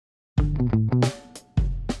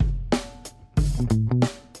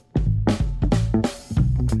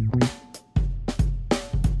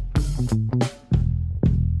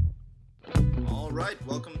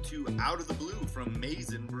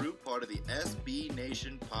Amazing Brew, part of the SB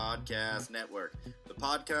Nation Podcast Network. The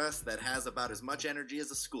podcast that has about as much energy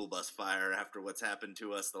as a school bus fire after what's happened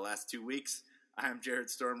to us the last 2 weeks. I'm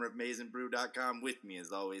Jared Stormer of AmazingBrew.com. With me,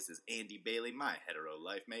 as always, is Andy Bailey, my hetero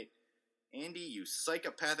life mate. Andy, you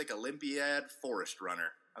psychopathic Olympiad forest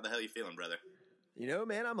runner. How the hell you feeling, brother? You know,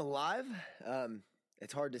 man, I'm alive.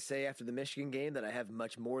 It's hard to say after the Michigan game that I have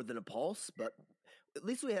much more than a pulse, but at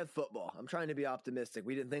least we have football. I'm trying to be optimistic.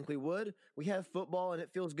 We didn't think we would. We have football, and it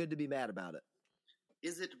feels good to be mad about it.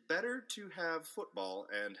 Is it better to have football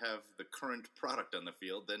and have the current product on the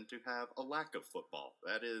field than to have a lack of football?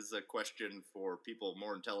 That is a question for people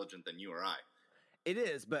more intelligent than you or I. It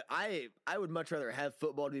is, but I would much rather have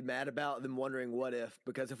football to be mad about than wondering what if,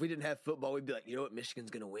 because if we didn't have football, we'd be like, you know what,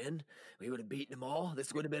 Michigan's going to win. We would have beaten them all.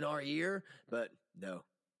 This would have been our year, but no,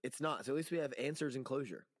 it's not. So at least we have answers and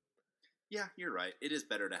closure. Yeah, you're right. It is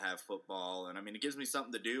better to have football, and I mean, it gives me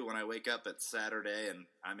something to do when I wake up at Saturday and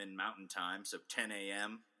I'm in Mountain Time, so 10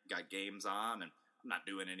 a.m., got games on, and I'm not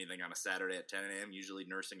doing anything on a Saturday at 10 a.m., usually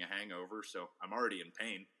nursing a hangover, so I'm already in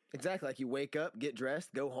pain. Exactly, like you wake up, get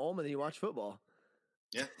dressed, go home, and then you watch football.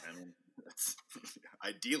 Yeah, I mean, that's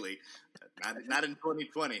ideally, not in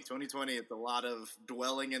 2020. 2020, it's a lot of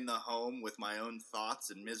dwelling in the home with my own thoughts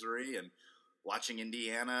and misery and watching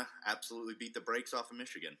Indiana absolutely beat the brakes off of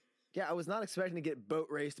Michigan. Yeah, I was not expecting to get boat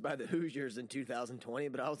raced by the Hoosiers in 2020,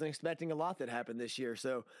 but I wasn't expecting a lot that happened this year,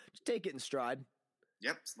 so just take it in stride.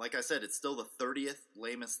 Yep, like I said, it's still the 30th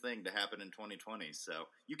lamest thing to happen in 2020, so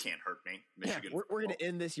you can't hurt me, Michigan. Yeah, we're going to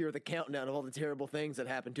end this year with a countdown of all the terrible things that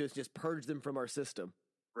happened to us, just purge them from our system.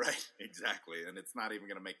 Right, exactly, and it's not even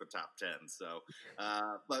going to make the top 10, so,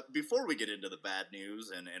 but before we get into the bad news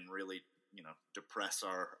and really, depress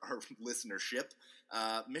our listenership,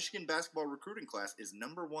 Michigan basketball recruiting class is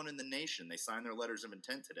number 1 in the nation. They signed their letters of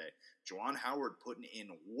intent today. Juwan Howard putting in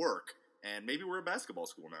work, and maybe we're a basketball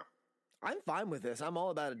school now. I'm fine with this. I'm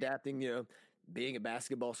all about adapting, being a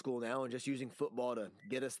basketball school now and just using football to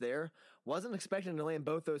get us there. Wasn't expecting to land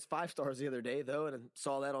both those 5 stars the other day, though, and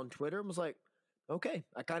saw that on Twitter and was like, okay,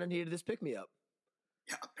 I kind of needed this pick-me-up.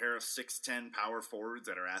 Yeah, a pair of 6'10" power forwards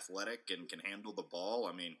that are athletic and can handle the ball.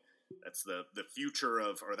 I mean, that's the future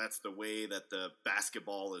or that's the way that the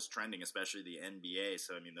basketball is trending, especially the NBA.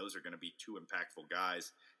 So, I mean, those are going to be 2 impactful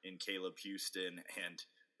guys in Caleb Houston and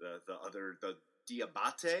the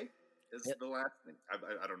Diabate is the last thing.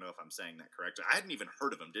 I don't know if I'm saying that correct. I hadn't even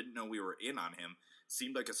heard of him. Didn't know we were in on him.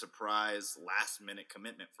 Seemed like a surprise last-minute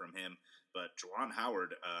commitment from him. But Juwan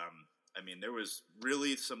Howard, I mean, there was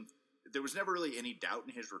never really any doubt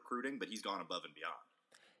in his recruiting, but he's gone above and beyond.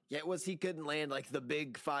 Yeah, it was he couldn't land like the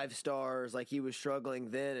big 5 stars, like he was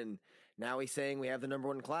struggling then, and now he's saying we have the number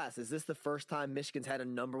 1 class. Is this the first time Michigan's had a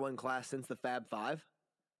number 1 class since the Fab Five?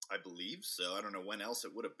 I believe so. I don't know when else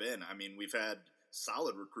it would have been. I mean, we've had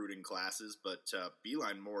solid recruiting classes, but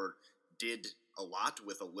Beeline Moore did a lot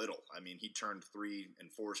with a little. I mean, he turned 3- and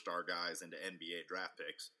 4-star guys into NBA draft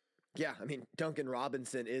picks. Yeah, I mean, Duncan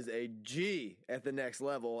Robinson is a G at the next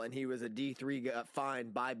level, and he was a D3 got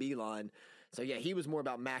fined by Beeline. So, yeah, he was more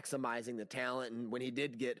about maximizing the talent, and when he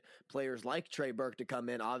did get players like Trey Burke to come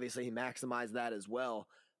in, obviously he maximized that as well.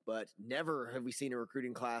 But never have we seen a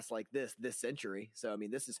recruiting class like this century. So, I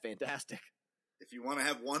mean, this is fantastic. If you want to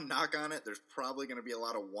have one knock on it, there's probably going to be a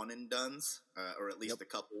lot of one-and-dones, or at least a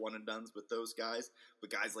couple one-and-dones with those guys. But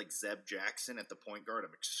guys like Zeb Jackson at the point guard,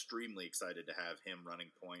 I'm extremely excited to have him running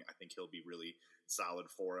point. I think he'll be really solid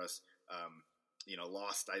for us.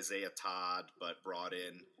 Lost Isaiah Todd, but brought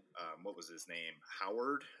in, what was his name?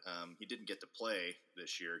 Howard. He didn't get to play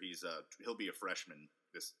this year. He'll be a freshman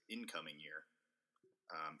this incoming year.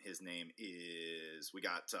 His name is, we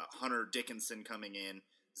got Hunter Dickinson coming in,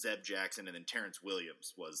 Zeb Jackson, and then Terrence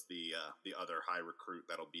Williams was the other high recruit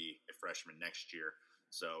that'll be a freshman next year.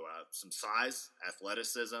 So some size,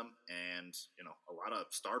 athleticism, and a lot of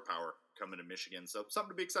star power coming to Michigan. So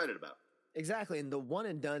something to be excited about. Exactly, and the one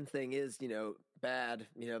and done thing is bad.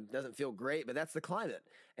 Doesn't feel great, but that's the climate.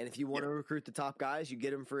 And if you want to recruit the top guys, you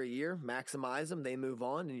get them for a year, maximize them, they move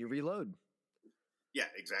on, and you reload. Yeah,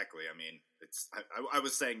 exactly. I mean, I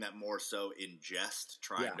was saying that more so in jest,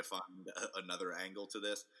 trying to find another angle to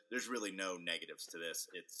this. There's really no negatives to this.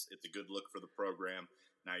 It's a good look for the program.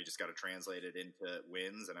 Now you just got to translate it into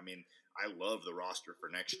wins. And I mean, I love the roster for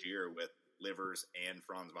next year with Livers and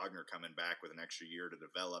Franz Wagner coming back with an extra year to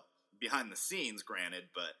develop behind the scenes, granted,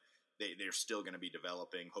 but they're still going to be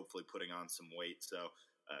developing, hopefully putting on some weight. So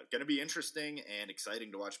going to be interesting and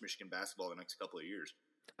exciting to watch Michigan basketball the next couple of years.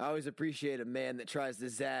 I always appreciate a man that tries to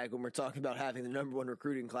zag when we're talking about having the number 1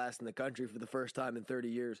 recruiting class in the country for the first time in 30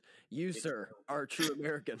 years. You, sir, are a true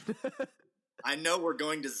American. I know we're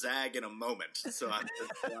going to zag in a moment, so I'm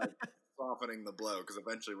just like softening the blow because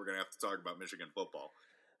eventually we're going to have to talk about Michigan football.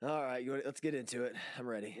 All right, let's get into it. I'm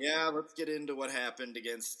ready. Yeah, let's get into what happened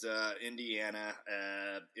against Indiana.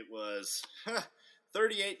 It was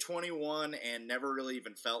 38-21 and never really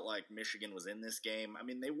even felt like Michigan was in this game. I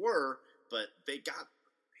mean, they were, but they got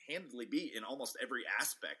handedly beat in almost every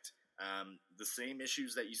aspect. The same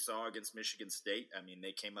issues that you saw against Michigan State, I mean,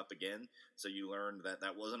 they came up again. So you learned that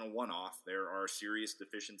that wasn't a one-off. There are serious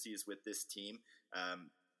deficiencies with this team.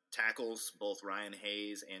 Tackles, both Ryan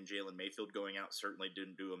Hayes and Jalen Mayfield going out certainly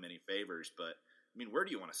didn't do them any favors. But, I mean, where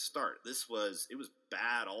do you want to start? It was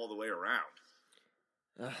bad all the way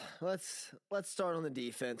around. Let's start on the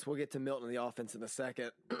defense. We'll get to Milton and the offense in a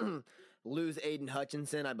second. Lose Aiden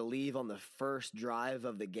Hutchinson, I believe, on the first drive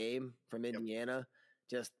of the game from Indiana.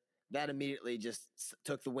 Yep. That immediately just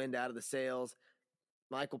took the wind out of the sails.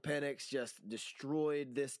 Michael Penix just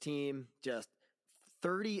destroyed this team. Just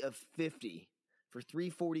 30 of 50 for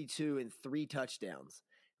 342 and 3 touchdowns.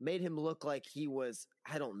 Made him look like he was,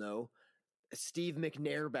 I don't know, Steve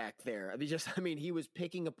McNair back there. He was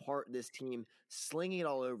picking apart this team, slinging it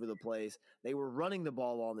all over the place. They were running the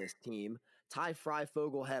ball on this team. Ty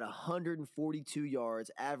Freifogel had 142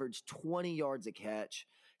 yards, averaged 20 yards a catch.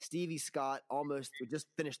 Stevie Scott almost just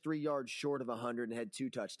finished 3 yards short of 100 and had 2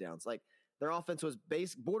 touchdowns. Like, their offense was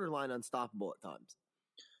borderline unstoppable at times.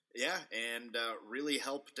 Yeah, and really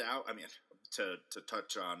helped out. I mean, to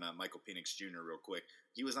touch on Michael Penix Jr. real quick,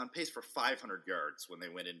 he was on pace for 500 yards when they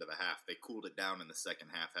went into the half. They cooled it down in the second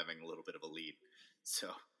half, having a little bit of a lead. So,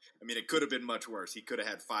 I mean, it could have been much worse. He could have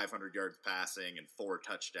had 500 yards passing and 4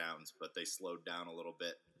 touchdowns, but they slowed down a little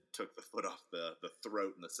bit, took the foot off the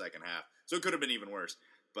throat in the second half. So it could have been even worse.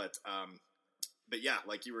 But yeah,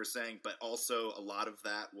 like you were saying, but also a lot of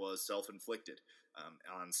that was self-inflicted.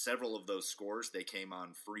 On several of those scores, they came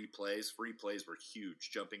on free plays. Free plays were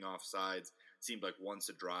huge, jumping off sides. Seemed like once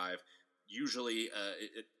a drive. Usually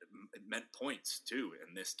it meant points, too,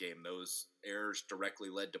 in this game. Those errors directly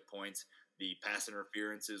led to points. The pass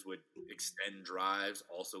interferences would extend drives,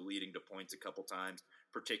 also leading to points a couple times,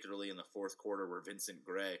 particularly in the fourth quarter where Vincent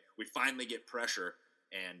Gray, we finally get pressure,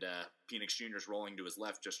 and Penix Jr. is rolling to his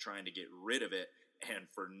left just trying to get rid of it. And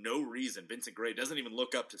for no reason, Vincent Gray doesn't even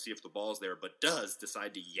look up to see if the ball's there, but does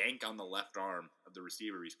decide to yank on the left arm of the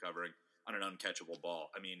receiver he's covering on an uncatchable ball.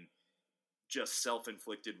 I mean, just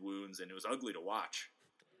self-inflicted wounds, and it was ugly to watch.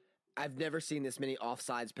 I've never seen this many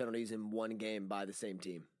offsides penalties in one game by the same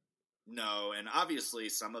team. No, and obviously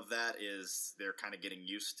some of that is they're kind of getting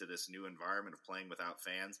used to this new environment of playing without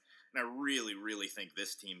fans. And I really, really think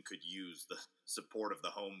this team could use the support of the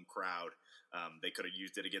home crowd. They could have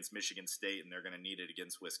used it against Michigan State, and they're going to need it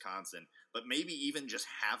against Wisconsin. But maybe even just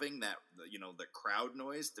having that, the crowd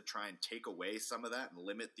noise to try and take away some of that and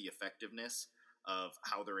limit the effectiveness of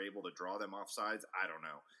how they're able to draw them offsides, I don't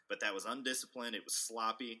know. But that was undisciplined. It was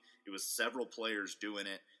sloppy. It was several players doing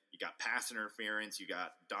it. You got pass interference. You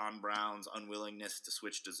got Don Brown's unwillingness to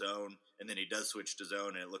switch to zone, and then he does switch to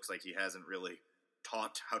zone, and it looks like he hasn't really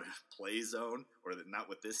taught how to play zone, or not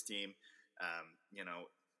with this team.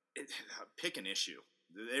 Pick an issue.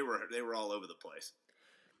 They were all over the place.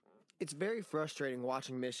 It's very frustrating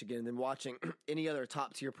watching Michigan than watching any other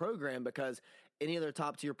top-tier program, because any other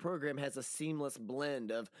top-tier program has a seamless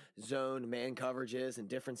blend of zone, man coverages, and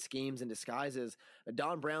different schemes and disguises.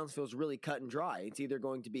 Don Brown's feels really cut and dry. It's either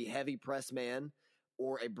going to be heavy press man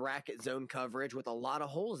or a bracket zone coverage with a lot of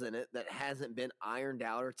holes in it that hasn't been ironed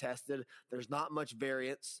out or tested. There's not much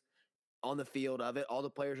variance on the field of it. All the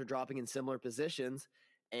players are dropping in similar positions,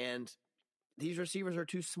 and these receivers are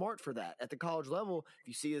too smart for that. At the college level, if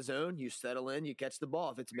you see a zone, you settle in, you catch the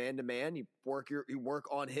ball. If it's man to man, you work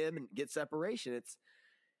on him and get separation.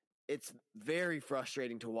 It's very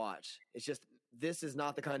frustrating to watch. It's just, this is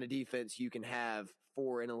not the kind of defense you can have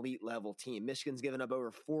for an elite level team. Michigan's given up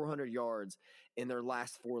over 400 yards in their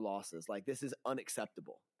last 4 losses. Like, this is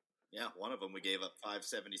unacceptable. Yeah, one of them we gave up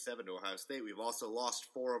 577 to Ohio State. We've also lost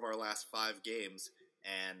 4 of our last 5 games.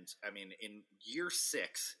 And, I mean, in year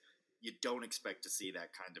 6, you don't expect to see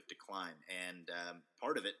that kind of decline. And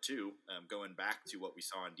part of it, too, going back to what we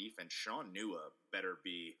saw on defense, Sean Nua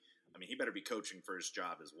he better be coaching for his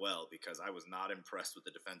job as well, because I was not impressed with the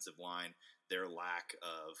defensive line, their lack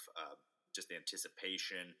of just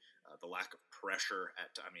anticipation, the lack of pressure.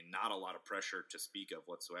 Not a lot of pressure to speak of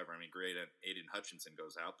whatsoever. Great, Aiden Hutchinson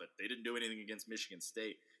goes out, but they didn't do anything against Michigan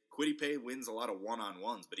State. Kwity Paye wins a lot of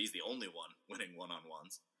one-on-ones, but he's the only one winning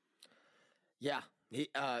one-on-ones. Yeah,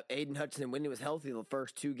 Aiden Hutchinson, when he was healthy, the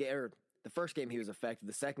first game he was effective.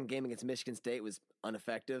 The second game against Michigan State was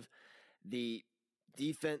ineffective. The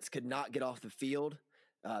defense could not get off the field.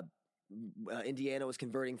 Indiana was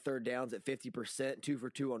converting third downs at 50%, 2 for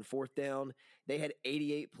 2 on fourth down. They had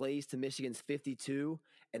 88 plays to Michigan's 52,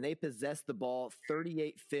 and they possessed the ball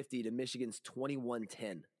 38-50 to Michigan's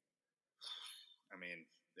 21-10. I mean,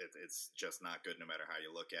 it's just not good no matter how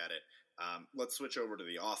you look at it. Let's switch over to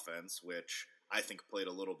the offense, which I think played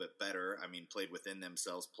a little bit better. I mean, played within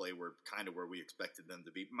themselves, were kind of where we expected them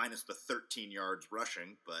to be, minus the 13 yards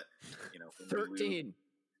rushing. But,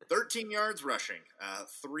 13 yards rushing.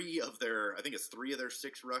 Three of their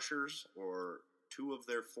 6 rushers, or 2 of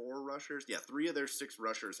their 4 rushers. Yeah, 3 of their 6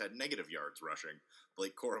 rushers had negative yards rushing.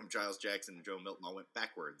 Blake Corum, Giles Jackson, and Joe Milton all went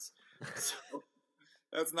backwards. So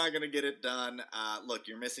that's not going to get it done. Look,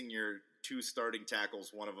 you're missing your 2 starting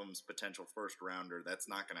tackles. One of them's potential first rounder. That's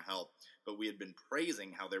not going to help. But we had been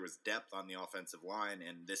praising how there was depth on the offensive line,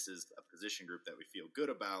 and this is a position group that we feel good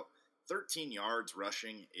about. 13 yards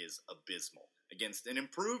rushing is abysmal against an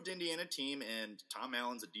improved Indiana team, and Tom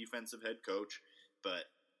Allen's a defensive head coach, but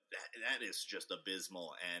that is just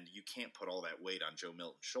abysmal, and you can't put all that weight on Joe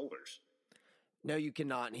Milton's shoulders. No, you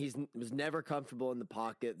cannot. He was never comfortable in the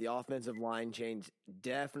pocket. The offensive line change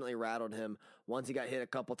definitely rattled him. Once he got hit a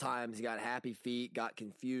couple times, he got happy feet, got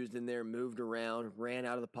confused in there, moved around, ran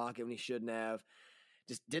out of the pocket when he shouldn't have.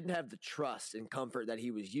 Just didn't have the trust and comfort that he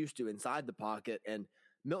was used to inside the pocket. And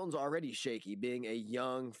Milton's already shaky, being a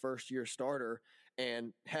young first-year starter,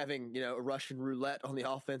 and having, a Russian roulette on the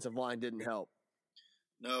offensive line didn't help.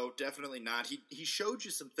 No, definitely not. He showed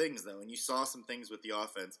you some things, though, and you saw some things with the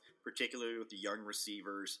offense, particularly with the young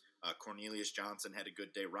receivers. Cornelius Johnson had a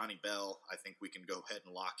good day. Ronnie Bell, I think we can go ahead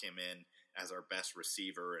and lock him in as our best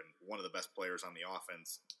receiver and one of the best players on the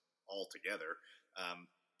offense altogether.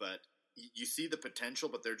 But you see the potential,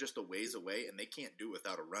 but they're just a ways away, and they can't do it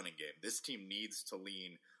without a running game. This team needs to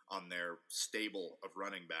lean on their stable of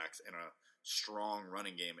running backs and a strong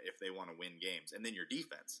running game if they want to win games. And then your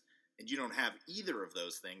defense. And you don't have either of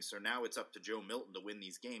those things, so now it's up to Joe Milton to win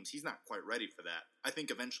these games. He's not quite ready for that. I think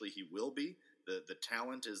eventually he will be. The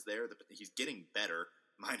talent is there. He's getting better,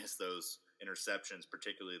 minus those interceptions,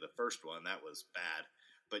 particularly the first one. That was bad.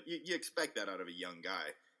 But you expect that out of a young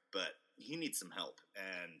guy. But he needs some help,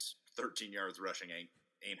 and 13 yards rushing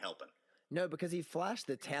ain't helping. No, because he flashed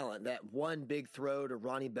the talent. That one big throw to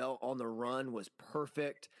Ronnie Bell on the run was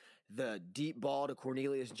perfect. The deep ball to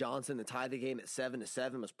Cornelius Johnson to tie the game at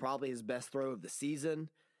 7-7 was probably his best throw of the season.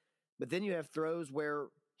 But then you have throws where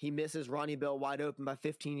he misses Ronnie Bell wide open by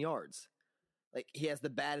 15 yards. Like, he has the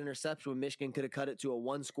bad interception when Michigan could have cut it to a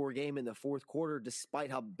 1-score game in the fourth quarter despite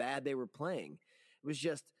how bad they were playing. It was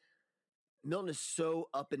just, Milton is so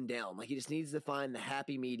up and down. Like, he just needs to find the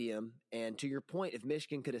happy medium. And to your point, if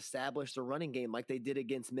Michigan could establish the running game like they did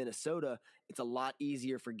against Minnesota, it's a lot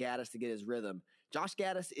easier for Gaddis to get his rhythm. Josh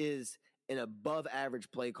Gaddis is an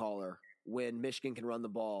above-average play caller when Michigan can run the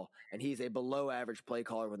ball, and he's a below-average play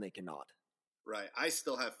caller when they cannot. Right. I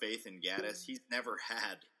still have faith in Gaddis. He's never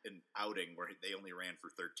had an outing where they only ran for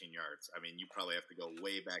 13 yards. I mean, you probably have to go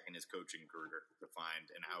way back in his coaching career to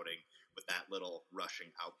find an outing with that little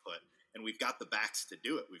rushing output. And we've got the backs to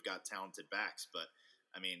do it. We've got talented backs. But,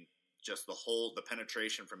 I mean, just the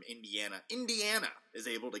penetration from Indiana. Indiana is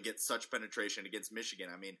able to get such penetration against Michigan.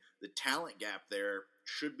 I mean, the talent gap there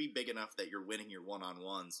should be big enough that you're winning your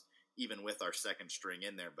one-on-ones, even with our second string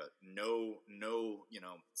in there. But no,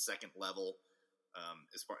 second level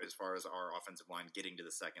as far as our offensive line getting to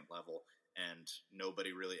the second level, and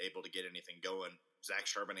nobody really able to get anything going. Zach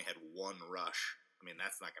Charbonnet had 1 rush. I mean,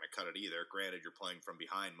 that's not going to cut it either. Granted, you're playing from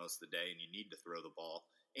behind most of the day, and you need to throw the ball.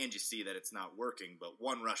 And you see that it's not working, but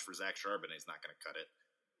 1 rush for Zach Charbonnet is not going to cut it.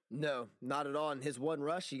 No, not at all. In his 1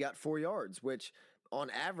 rush, he got 4 yards, which on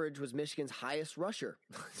average was Michigan's highest rusher.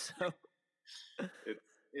 So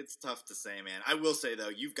it's tough to say, man. I will say, though,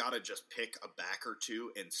 you've got to just pick a back or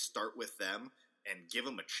two and start with them and give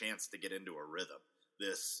them a chance to get into a rhythm.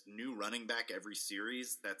 This new running back every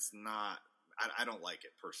series, that's not – I don't like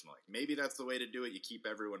it personally. Maybe that's the way to do it. You keep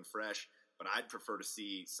everyone fresh, but I'd prefer to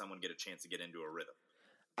see someone get a chance to get into a rhythm.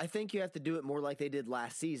 I think you have to do it more like they did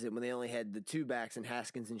last season when they only had the 2 backs in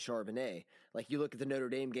Haskins and Charbonnet. Like, you look at the Notre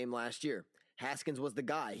Dame game last year. Haskins was the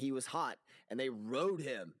guy. He was hot, and they rode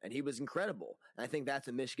him, and he was incredible. And I think that's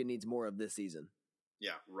what Michigan needs more of this season.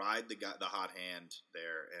 Yeah, ride the hot hand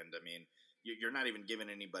there. And, I mean, you're not even giving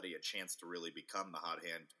anybody a chance to really become the hot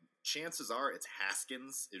hand. Chances are it's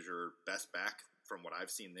Haskins is your best back from what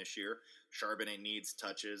I've seen this year. Charbonnet needs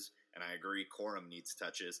touches, and I agree Corum needs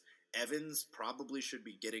touches. Evans probably should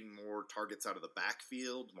be getting more targets out of the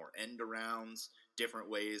backfield, more end-arounds, different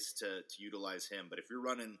ways to utilize him. But if you're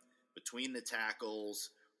running between the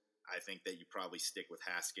tackles, I think that you probably stick with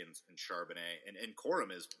Haskins and Charbonnet. And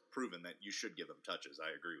Corum has proven that you should give him touches.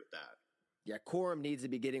 I agree with that. Yeah, Corum needs to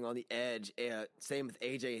be getting on the edge. Same with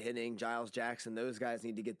A.J. Henning, Giles Jackson. Those guys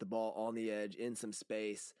need to get the ball on the edge in some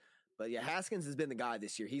space. But yeah, Haskins has been the guy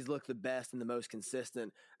this year. He's looked the best and the most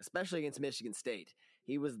consistent, especially against Michigan State.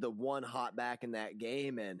 He was the one hot back in that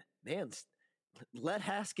game. And man, let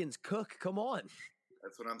Haskins cook. Come on.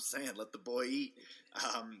 That's what I'm saying. Let the boy eat.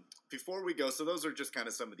 Before we go, so those are just kind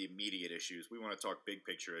of some of the immediate issues. We want to talk big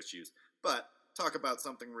picture issues. But talk about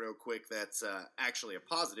something real quick that's actually a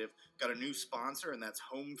positive. Got a new sponsor, and that's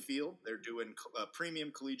Home Field. They're doing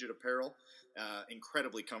premium collegiate apparel.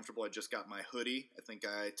 Incredibly comfortable. I just got my hoodie. I think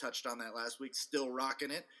I touched on that last week. Still rocking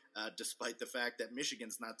it, despite the fact that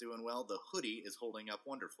Michigan's not doing well. The hoodie is holding up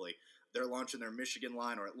wonderfully. They're launching their Michigan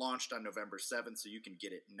line, or it launched on November 7th, so you can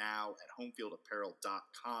get it now at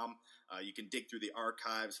homefieldapparel.com. You can dig through the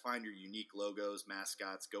archives, find your unique logos,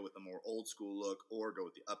 mascots, go with the more old school look, or go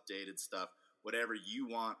with the updated stuff. Whatever you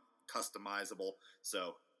want, customizable.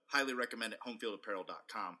 So highly recommend it,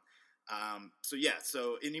 homefieldapparel.com.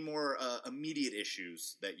 So any more immediate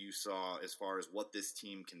issues that you saw as far as what this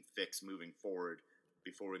team can fix moving forward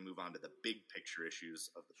before we move on to the big picture issues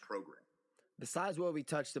of the program? Besides what we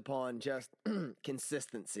touched upon, just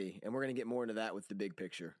consistency, and we're going to get more into that with the big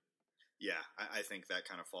picture. Yeah, I think that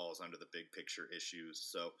kind of falls under the big picture issues.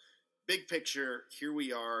 So big picture, here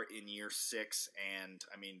we are in year 6, and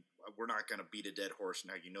I mean, we're not going to beat a dead horse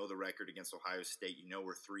now. You know the record against Ohio State. You know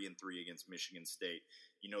we're 3-3 against Michigan State.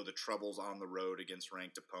 You know the troubles on the road against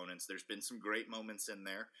ranked opponents. There's been some great moments in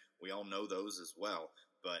there. We all know those as well.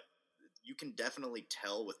 But you can definitely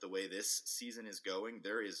tell with the way this season is going,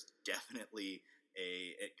 there is definitely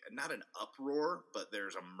not an uproar, but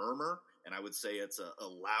there's a murmur, and I would say it's a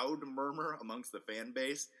loud murmur amongst the fan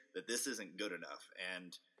base that this isn't good enough.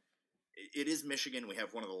 And it is Michigan. We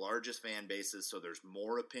have one of the largest fan bases, so there's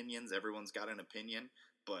more opinions. Everyone's got an opinion.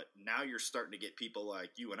 But now you're starting to get people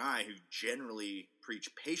like you and I who generally preach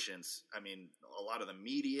patience. I mean, a lot of the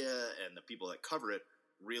media and the people that cover it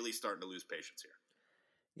really starting to lose patience here.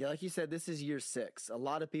 Yeah, like you said, this is year 6. A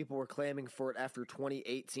lot of people were claiming for it after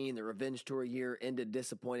 2018. The revenge tour year ended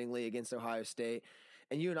disappointingly against Ohio State.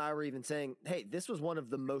 And you and I were even saying, hey, this was one of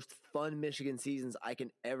the most fun Michigan seasons I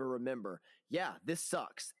can ever remember. Yeah, this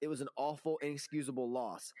sucks. It was an awful, inexcusable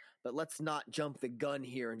loss. But let's not jump the gun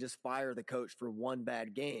here and just fire the coach for one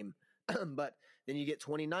bad game. But then you get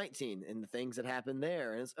 2019 and the things that happened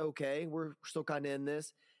there. And it's okay, we're still kind of in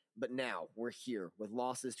this. But now we're here with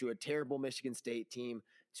losses to a terrible Michigan State team,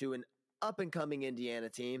 to an up-and-coming Indiana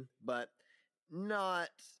team, but not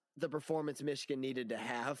the performance Michigan needed to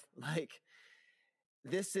have. Like,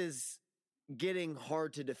 this is getting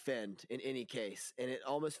hard to defend in any case, and it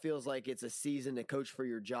almost feels like it's a season to coach for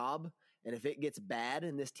your job, and if it gets bad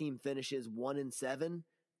and this team finishes 1-7,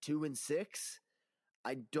 2-6,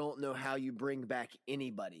 I don't know how you bring back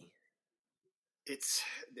anybody.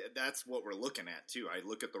 That's what we're looking at too. I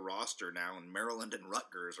look at the roster now, and Maryland and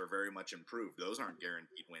Rutgers are very much improved. Those aren't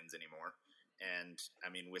guaranteed wins anymore. And I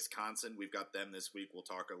mean, Wisconsin, we've got them this week. We'll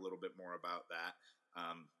talk a little bit more about that.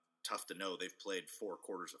 Tough to know. They've played 4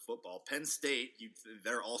 quarters of football. Penn State,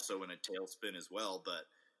 they're also in a tailspin as well. But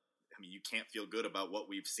I mean, you can't feel good about what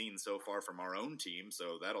we've seen so far from our own team.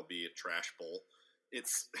 So that'll be a trash bowl.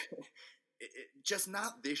 It's just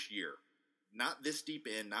not this year. Not this deep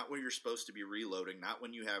in, not where you're supposed to be reloading, not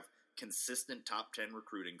when you have consistent top 10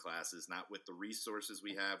 recruiting classes, not with the resources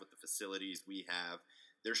we have, with the facilities we have.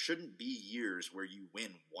 There shouldn't be years where you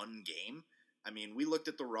win one game. I mean, we looked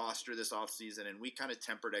at the roster this offseason and we kind of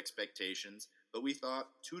tempered expectations, but we thought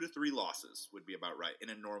 2 to 3 losses would be about right in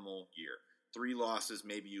a normal year. 3 losses,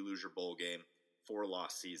 maybe you lose your bowl game,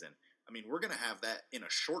 4-loss season. I mean, we're going to have that in a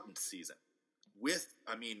shortened season with,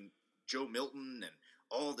 Joe Milton and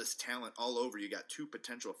all this talent all over. You got 2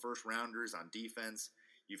 potential first rounders on defense.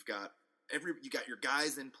 You got your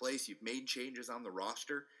guys in place. You've made changes on the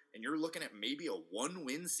roster, and you're looking at maybe a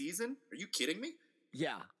 1-win season. Are you kidding me?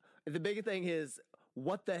 Yeah. The big thing is,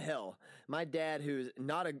 what the hell? My dad, who's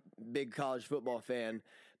not a big college football fan,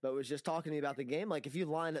 but was just talking to me about the game. Like, if you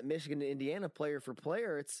line up Michigan and Indiana player for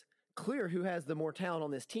player, it's clear who has the more talent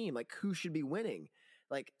on this team. Like, who should be winning?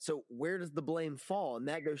 Like, so where does the blame fall? And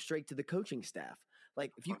that goes straight to the coaching staff.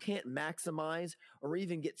 Like, if you can't maximize or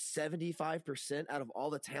even get 75% out of all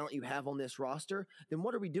the talent you have on this roster, then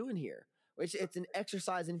what are we doing here? It's an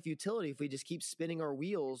exercise in futility if we just keep spinning our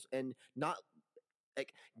wheels and not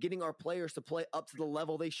like getting our players to play up to the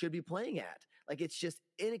level they should be playing at. Like, it's just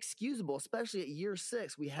inexcusable, especially at year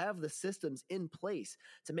 6. We have the systems in place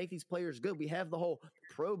to make these players good. We have the whole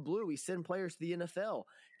Pro Blue. We send players to the NFL.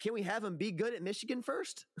 Can we have them be good at Michigan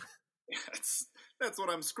first? That's what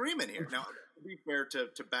I'm screaming here. Now, to be fair,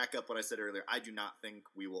 to back up what I said earlier, I do not think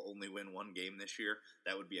we will only win one game this year.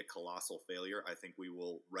 That would be a colossal failure. I think we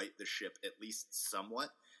will right the ship at least somewhat.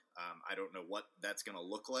 I don't know what that's going to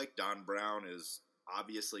look like. Don Brown is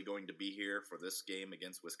obviously going to be here for this game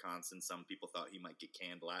against Wisconsin. Some people thought he might get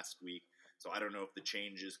canned last week. So I don't know if the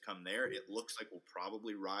changes come there. It looks like we'll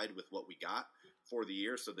probably ride with what we got for the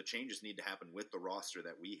year. So the changes need to happen with the roster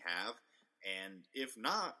that we have. And if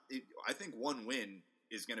not, I think one win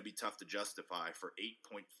is going to be tough to justify for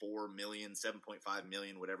 $8.4 million, $7.5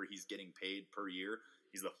 million, whatever he's getting paid per year.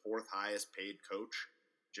 He's the 4th highest paid coach,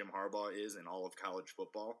 Jim Harbaugh is, in all of college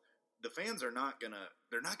football. The fans are not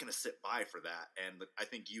gonna sit by for that. And I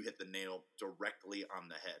think you hit the nail directly on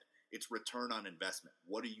the head. It's return on investment.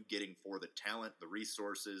 What are you getting for the talent, the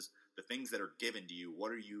resources, the things that are given to you?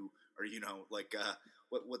 What are you like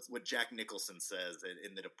what Jack Nicholson says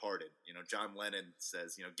in The Departed? John Lennon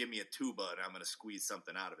says, give me a tuba and I'm going to squeeze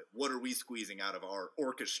something out of it. What are we squeezing out of our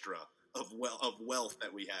orchestra of wealth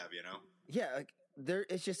that we have? Yeah, like,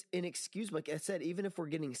 it's just inexcusable. Like I said, even if we're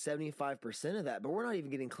getting 75% of that, but we're not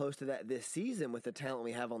even getting close to that this season with the talent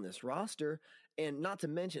we have on this roster. And not to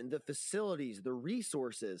mention the facilities, the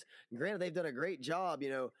resources. Granted, they've done a great job.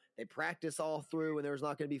 They practice all through when there's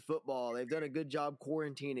not going to be football. They've done a good job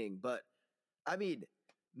quarantining. But, I mean,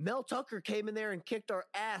 Mel Tucker came in there and kicked our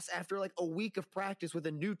ass after like a week of practice with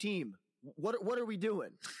a new team. What are we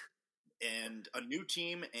doing? And a new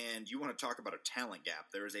team, and you want to talk about a talent gap.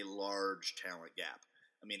 There is a large talent gap.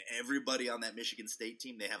 I mean, everybody on that Michigan State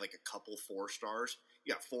team, they have like a couple 4-stars.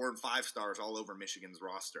 You got 4 and 5 stars all over Michigan's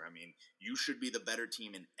roster. I mean, you should be the better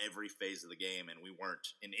team in every phase of the game, and we weren't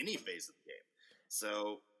in any phase of the game.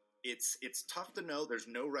 So it's tough to know. There's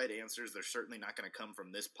no right answers. They're certainly not going to come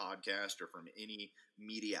from this podcast or from any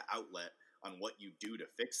media outlet on what you do to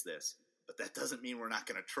fix this. But that doesn't mean we're not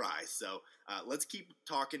going to try. So let's keep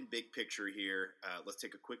talking big picture here. Let's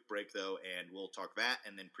take a quick break, though, and we'll talk that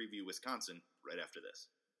and then preview Wisconsin right after this.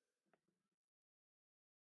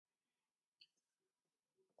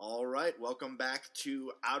 All right, welcome back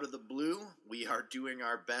to Out of the Blue. We are doing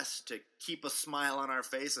our best to keep a smile on our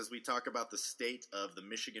face as we talk about the state of the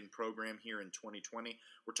Michigan program here in 2020.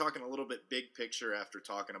 We're talking a little bit big picture after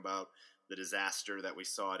talking about the disaster that we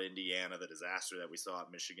saw at Indiana, the disaster that we saw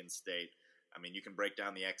at Michigan State. I mean, you can break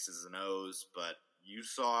down the X's and O's, but you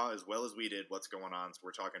saw as well as we did what's going on, so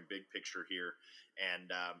we're talking big picture here.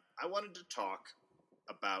 And I wanted to talk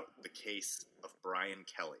about the case of Brian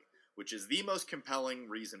Kelly, which is the most compelling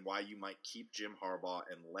reason why you might keep Jim Harbaugh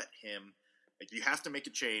and let him – like, you have to make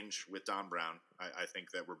a change with Don Brown. I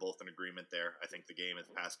think that we're both in agreement there. I think the game has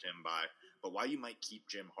passed him by. But why you might keep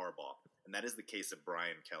Jim Harbaugh, and that is the case of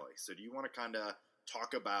Brian Kelly. So do you want to kind of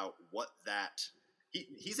talk about what that –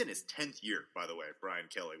 he's in his 10th year, by the way, Brian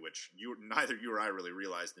Kelly, which neither you or I really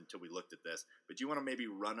realized until we looked at this. But do you want to maybe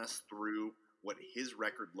run us through what his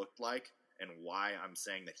record looked like and why I'm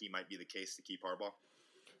saying that he might be the case to keep Harbaugh?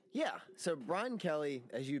 Yeah, so Brian Kelly,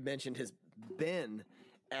 as you mentioned, has been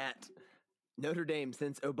at Notre Dame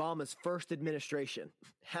since Obama's first administration,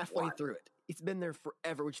 halfway through it. He's been there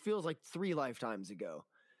forever, which feels like 3 lifetimes ago.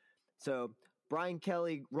 So Brian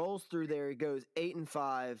Kelly rolls through there. He goes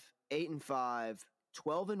 8-5, 8-5,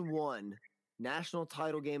 12-1, national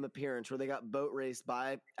title game appearance where they got boat raced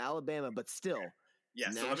by Alabama, but still.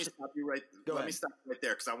 Yeah, so let me stop you right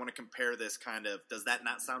there because I want to compare this kind of – does that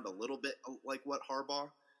not sound a little bit like what Harbaugh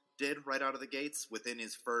did right out of the gates? Within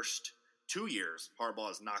his first 2 years,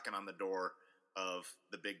 Harbaugh is knocking on the door of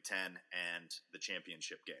the Big Ten and the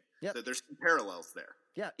championship game. Yep. So there's some parallels there.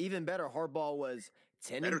 Yeah, even better. Harbaugh was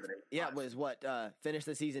 10 better and, than yeah, was what finished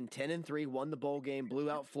the season 10-3, won the bowl game, blew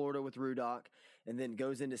out Florida with Rudock, and then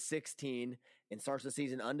goes into 16 and starts the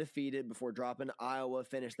season undefeated before dropping to Iowa,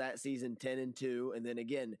 finished that season 10-2, and then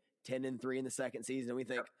again 10-3 in the second season. And we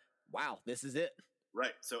think, wow, this is it.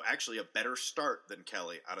 Right. So actually a better start than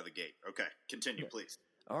Kelly out of the gate. Okay, continue, please.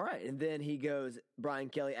 All right, and then he goes, Brian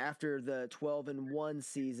Kelly, after the 12-1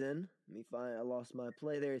 season. Let me find. I lost my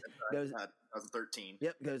play there. He goes 2013.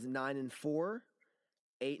 Yep, goes 9-4,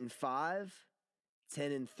 8-5,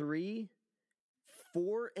 10-3,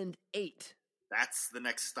 4-8. That's the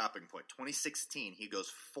next stopping point. 2016, he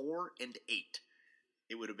goes 4-8.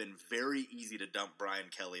 It would have been very easy to dump Brian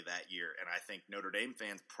Kelly that year, and I think Notre Dame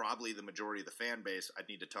fans, probably the majority of the fan base, I'd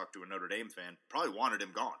need to talk to a Notre Dame fan, probably wanted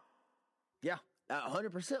him gone. Yeah.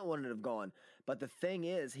 100% wouldn't have gone. But the thing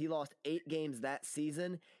is, he lost 8 games that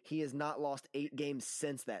season. He has not lost 8 games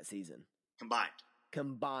since that season.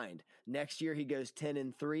 Combined. Next year, he goes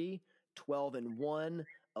 10-3, 12-1,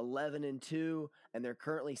 11-2, and they're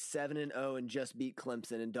currently 7-0 and just beat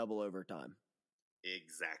Clemson in double overtime.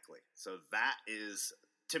 Exactly. So that is,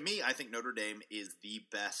 to me, I think Notre Dame is the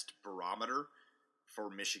best barometer for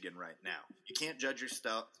Michigan right now. You can't judge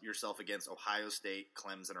yourself against Ohio State,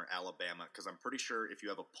 Clemson, or Alabama, because I'm pretty sure if you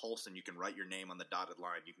have a pulse and you can write your name on the dotted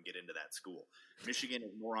line, you can get into that school. Michigan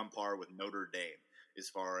is more on par with Notre Dame as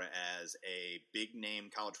far as a big-name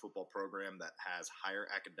college football program that has higher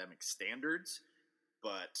academic standards,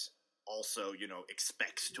 but also,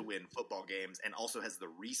 expects to win football games and also has the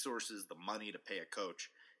resources, the money to pay a coach.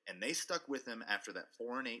 And they stuck with him after that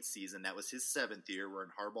 4-8 season. That was his 7th year. We're in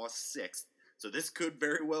Harbaugh's 6th. So this could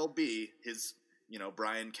very well be his,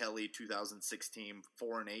 Brian Kelly 2016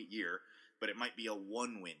 4-8 year, but it might be a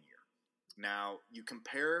 1-win year. Now, you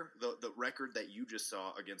compare the record that you just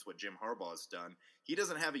saw against what Jim Harbaugh has done. He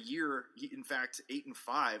doesn't have a year, in fact,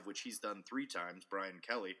 8-5, which he's done 3 times, Brian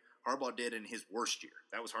Kelly. Harbaugh did in his worst year.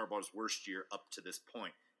 That was Harbaugh's worst year up to this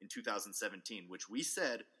point in 2017, which we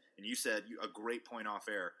said, and you said a great point off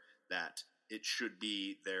air, that it should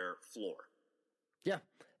be their floor. Yeah,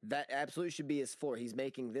 that absolutely should be his floor. He's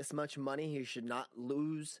making this much money. He should not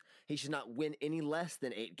lose. He should not win any less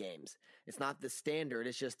than 8 games. It's not the standard.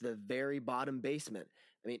 It's just the very bottom basement.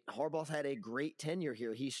 I mean, Harbaugh's had a great tenure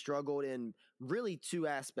here. He struggled in really 2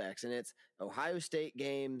 aspects, and it's Ohio State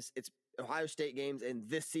games. It's Ohio State games and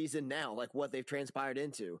this season now, like what they've transpired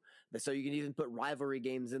into. So you can even put rivalry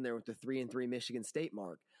games in there with the 3-3 Michigan State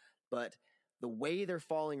mark. But the way they're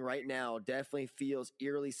falling right now definitely feels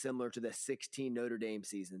eerily similar to the 16 Notre Dame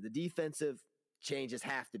season. The defensive changes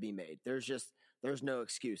have to be made. There's no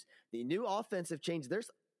excuse. The new offensive change,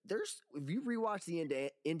 there's if you rewatch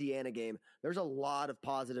the Indiana game, there's a lot of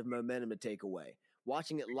positive momentum to take away.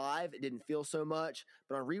 Watching it live, it didn't feel so much,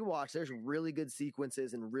 but on rewatch, there's really good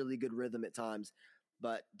sequences and really good rhythm at times.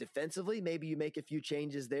 But defensively, maybe you make a few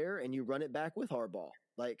changes there and you run it back with Harbaugh.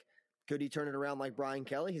 Like, could he turn it around like Brian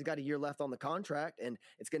Kelly? He's got a year left on the contract, and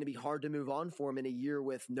it's going to be hard to move on for him in a year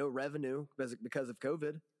with no revenue because of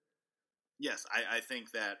COVID. Yes, I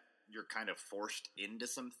think that you're kind of forced into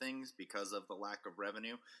some things because of the lack of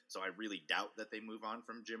revenue. So I really doubt that they move on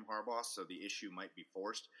from Jim Harbaugh, so the issue might be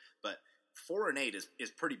forced. But 4-8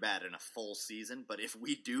 is pretty bad in a full season, but if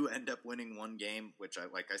we do end up winning 1 game, which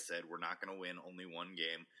like I said, we're not going to win only 1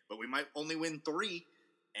 game, but we might only win 3,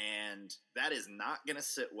 and that is not going to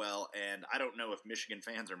sit well. And I don't know if Michigan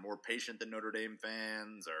fans are more patient than Notre Dame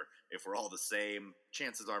fans, or if we're all the same.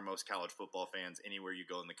 Chances are most college football fans anywhere you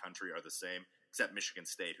go in the country are the same, except Michigan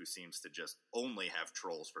State, who seems to just only have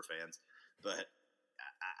trolls for fans. But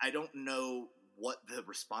I don't know what the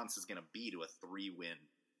response is going to be to a 3-win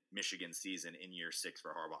Michigan season in year 6 for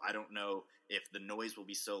Harbaugh. I don't know if the noise will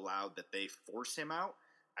be so loud that they force him out.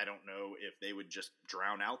 I don't know if they would just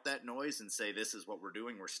drown out that noise and say, this is what we're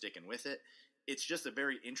doing, we're sticking with it. It's just a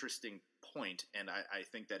very interesting point, and I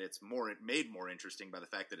think that it's made more interesting by the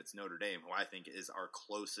fact that it's Notre Dame, who I think is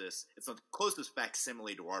it's the closest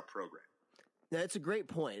facsimile to our program. That's a great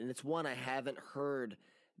point, and it's one I haven't heard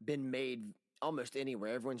been made almost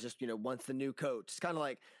anywhere. Everyone's just, wants the new coach. It's kind of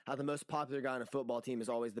like how the most popular guy on a football team is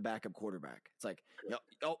always the backup quarterback. It's like, you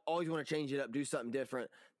always want to change it up, do something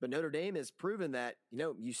different. But Notre Dame has proven that,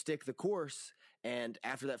 you stick the course, and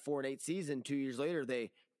after that 4-8 season, 2 years later,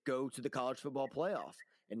 they go to the college football playoff,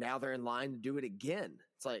 and now they're in line to do it again.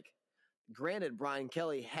 It's like, granted, Brian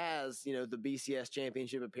Kelly has, the BCS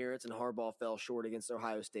championship appearance, and Harbaugh fell short against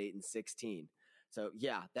Ohio State in 16. So,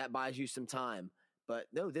 yeah, that buys you some time. But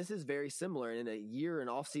no, this is very similar. In a year and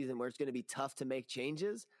off season where it's going to be tough to make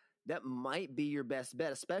changes, that might be your best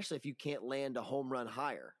bet, especially if you can't land a home run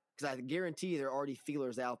hire. Because I guarantee there are already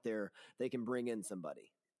feelers out there they can bring in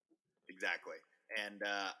somebody. Exactly. And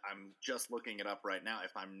I'm just looking it up right now.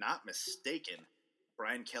 If I'm not mistaken,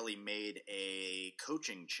 Brian Kelly made a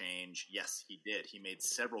coaching change. Yes, he did. He made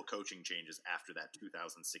several coaching changes after that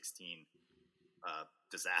 2016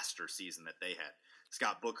 disaster season that they had.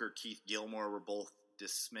 Scott Booker, Keith Gilmore were both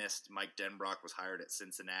dismissed. Mike Denbrock was hired at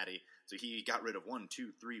Cincinnati. So he got rid of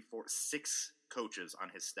 6 coaches on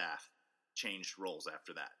his staff, changed roles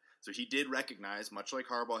after that. So he did recognize, much like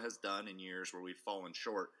Harbaugh has done in years where we've fallen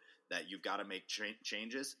short, that you've got to make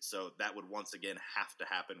changes. So that would once again have to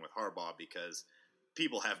happen with Harbaugh because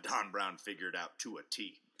people have Don Brown figured out to a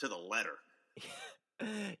T, to the letter.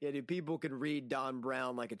 Yeah, dude, people can read Don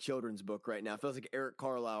Brown like a children's book right now. It feels like Eric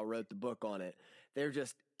Carlisle wrote the book on it. They're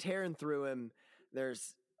just tearing through him. There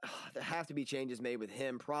have to be changes made with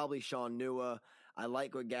him, probably Sean Nua. I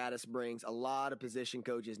like what Gaddis brings. A lot of position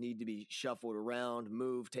coaches need to be shuffled around,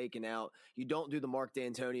 moved, taken out. You don't do the Mark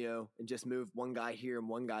D'Antonio and just move one guy here and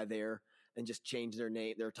one guy there and just change their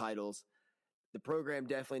name, their titles. The program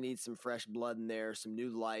definitely needs some fresh blood in there, some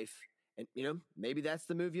new life. And, maybe that's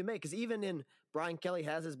the move you make. Because even in Brian Kelly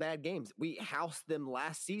has his bad games. We housed them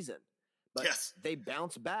last season. But they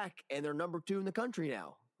bounce back, and they're number 2 in the country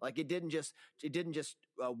now. Like, it didn't just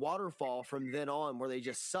waterfall from then on where they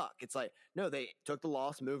just suck. It's like, no, they took the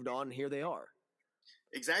loss, moved on, and here they are.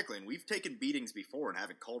 Exactly, and we've taken beatings before and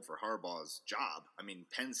haven't called for Harbaugh's job. I mean,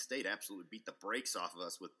 Penn State absolutely beat the brakes off of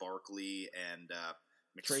us with Barkley and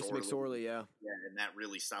Trace McSorley, yeah, and that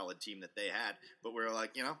really solid team that they had. But we're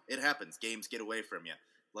like, it happens. Games get away from you.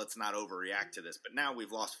 Let's not overreact to this. But now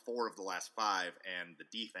we've lost 4 of the last 5, and the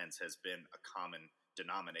defense has been a common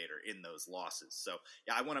denominator in those losses. So,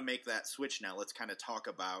 yeah, I want to make that switch now. Let's kind of talk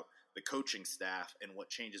about the coaching staff and what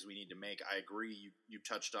changes we need to make. I agree. You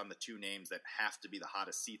touched on the 2 names that have to be the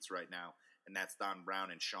hottest seats right now, and that's Don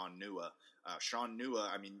Brown and Sean Nua. Sean Nua,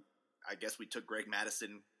 I mean, I guess we took Greg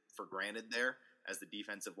Madison for granted there as the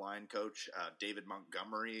defensive line coach. David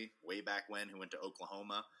Montgomery, way back when, who went to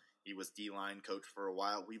Oklahoma, he was D-line coach for a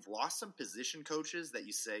while. We've lost some position coaches that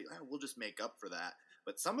you say, we'll just make up for that.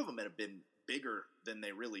 But some of them have been bigger than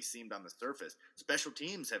they really seemed on the surface. Special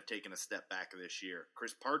teams have taken a step back this year.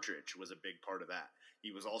 Chris Partridge was a big part of that.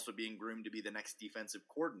 He was also being groomed to be the next defensive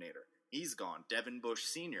coordinator. He's gone. Devin Bush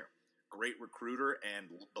Sr., great recruiter and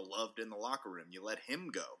beloved in the locker room. You let him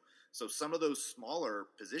go. So some of those smaller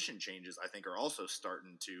position changes, I think,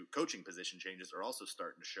 coaching position changes are also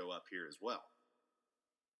starting to show up here as well.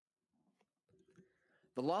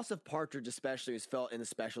 The loss of Partridge especially was felt in the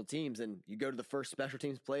special teams, and you go to the first special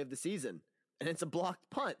teams play of the season, and it's a blocked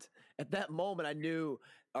punt. At that moment, I knew,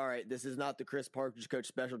 all right, this is not the Chris Partridge coach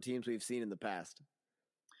special teams we've seen in the past.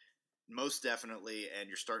 Most definitely, and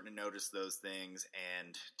you're starting to notice those things,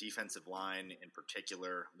 and defensive line in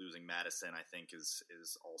particular, losing Madison, I think, is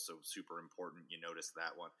also super important. You notice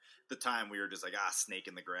that one. At the time, we were just like, snake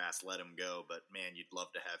in the grass, let him go, but man, you'd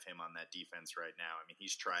love to have him on that defense right now. I mean,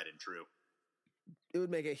 he's tried and true. It would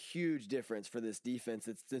make a huge difference for this defense.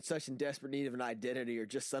 It's such in desperate need of an identity or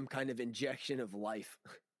just some kind of injection of life.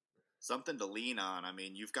 Something to lean on. I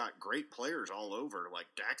mean, you've got great players all over. Like,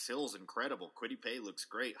 Dax Hill's incredible. Kwity Paye looks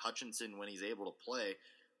great. Hutchinson, when he's able to play,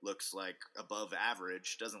 looks like above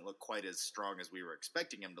average. Doesn't look quite as strong as we were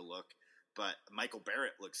expecting him to look. But Michael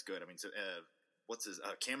Barrett looks good. I mean,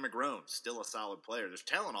 Cam McGrone, still a solid player. There's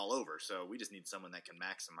talent all over, so we just need someone that can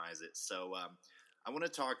maximize it. So, I want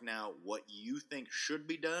to talk now what you think should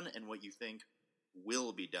be done and what you think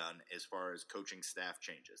will be done as far as coaching staff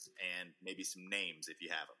changes, and maybe some names if you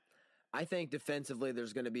have them. I think defensively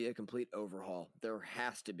there's going to be a complete overhaul. There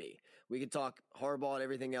has to be. We could talk Harbaugh and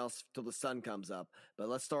everything else till the sun comes up, but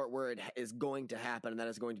let's start where it is going to happen, and that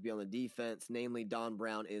is going to be on the defense, namely Don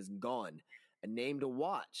Brown is gone. A name to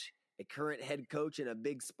watch, a current head coach and a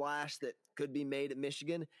big splash that could be made at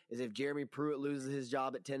Michigan is if Jeremy Pruitt loses his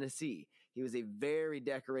job at Tennessee. He was a very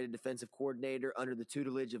decorated defensive coordinator under the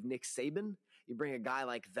tutelage of Nick Saban. You bring a guy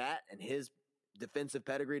like that and his defensive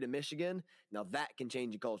pedigree to Michigan, now that can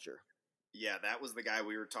change a culture. Yeah, that was the guy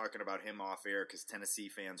we were talking about him off air because Tennessee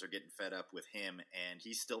fans are getting fed up with him, and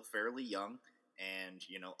he's still fairly young. And,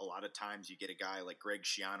 a lot of times you get a guy like Greg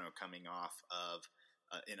Schiano coming off of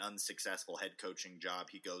an unsuccessful head coaching job.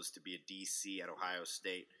 He goes to be a DC at Ohio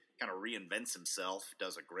State, kind of reinvents himself,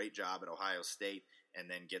 does a great job at Ohio State, and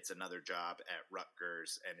then gets another job at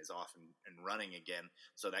Rutgers and is off and running again.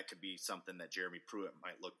 So that could be something that Jeremy Pruitt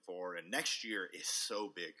might look for. And next year is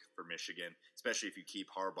so big for Michigan, especially if you keep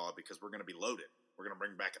Harbaugh, because we're going to be loaded. We're going to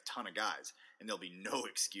bring back a ton of guys, and there'll be no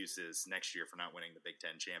excuses next year for not winning the Big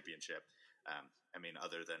Ten championship.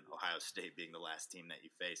 Other than Ohio State being the last team that you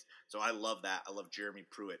face. So I love that. I love Jeremy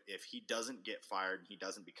Pruitt. If he doesn't get fired, he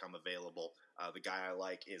doesn't become available. The guy I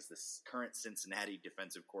like is the current Cincinnati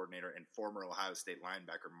defensive coordinator and former Ohio State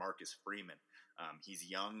linebacker, Marcus Freeman. He's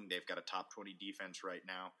young. They've got a top 20 defense right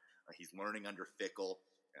now. He's learning under Fickell.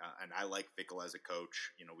 And I like Fickell as a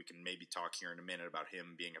coach. We can maybe talk here in a minute about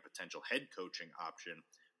him being a potential head coaching option.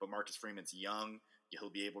 But Marcus Freeman's young. He'll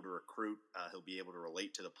be able to recruit. He'll be able to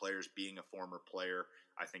relate to the players being a former player.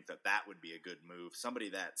 I think that would be a good move. Somebody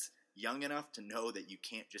that's young enough to know that you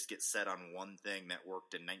can't just get set on one thing that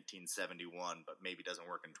worked in 1971, but maybe doesn't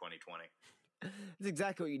work in 2020. That's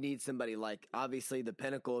exactly what you need somebody like. Obviously, the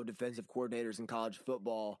pinnacle of defensive coordinators in college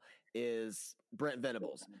football is Brent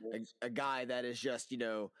Venables, a guy that is just,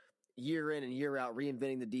 year in and year out,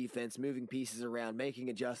 reinventing the defense, moving pieces around, making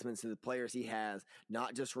adjustments to the players he has,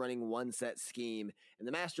 not just running one set scheme. And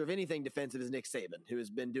the master of anything defensive is Nick Saban, who has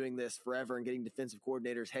been doing this forever and getting defensive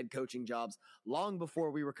coordinators, head coaching jobs long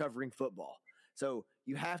before we were covering football. So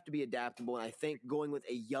you have to be adaptable. And I think going with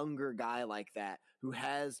a younger guy like that who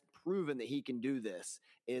has proven that he can do this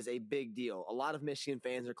is a big deal. A lot of Michigan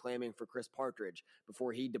fans are clamoring for Chris Partridge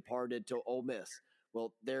before he departed to Ole Miss.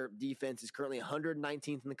 Well, their defense is currently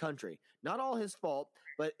 119th in the country. Not all his fault,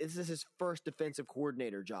 but this is his first defensive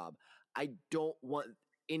coordinator job. I don't want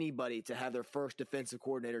anybody to have their first defensive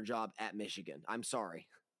coordinator job at Michigan. I'm sorry.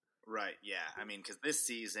 Right, yeah. I mean, because this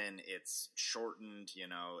season, it's shortened,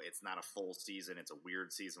 it's not a full season. It's a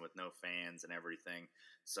weird season with no fans and everything.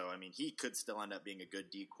 So, I mean, he could still end up being a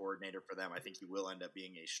good D coordinator for them. I think he will end up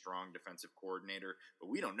being a strong defensive coordinator, but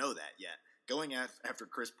we don't know that yet. Going after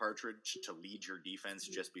Chris Partridge to lead your defense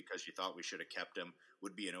just because you thought we should have kept him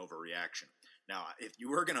would be an overreaction. Now, if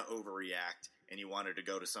you were going to overreact and you wanted to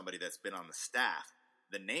go to somebody that's been on the staff,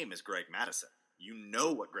 the name is Greg Mattison. You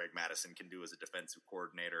know what Greg Mattison can do as a defensive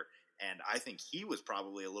coordinator, and I think he was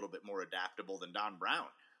probably a little bit more adaptable than Don Brown.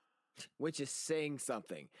 Which is saying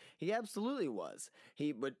something. He absolutely was.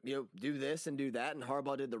 He would, do this and do that, and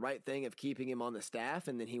Harbaugh did the right thing of keeping him on the staff,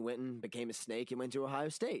 and then he went and became a snake and went to Ohio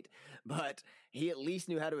State. But he at least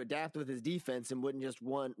knew how to adapt with his defense and wouldn't just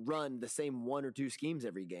run the same one or two schemes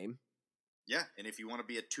every game. Yeah, and if you want to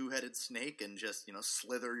be a two-headed snake and just,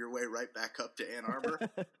 slither your way right back up to Ann Arbor,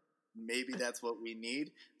 maybe that's what we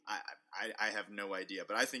need. I have no idea,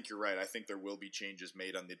 but I think you're right. I think there will be changes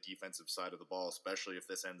made on the defensive side of the ball, especially if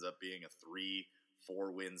this ends up being a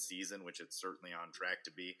 3-4 win season, which it's certainly on track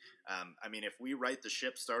to be. I mean, if we right the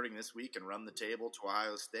ship starting this week and run the table to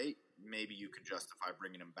Ohio State, maybe you could justify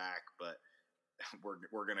bringing him back, but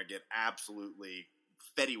we're going to get absolutely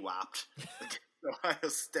fetty-whopped against Ohio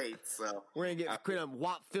State. So we're going to get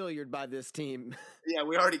whop-filliard by this team. Yeah,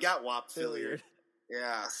 we already got whop-filliard.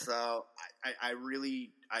 Yeah, so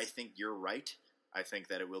I think you're right. I think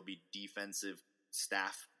that it will be defensive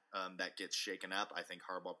staff that gets shaken up. I think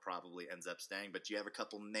Harbaugh probably ends up staying, but you have a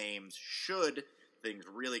couple names should things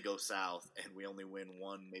really go south and we only win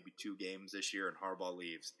 1, maybe 2 games this year and Harbaugh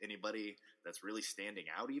leaves. Anybody that's really standing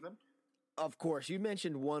out even? Of course, you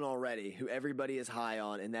mentioned one already who everybody is high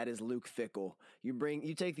on, and that is Luke Fickell.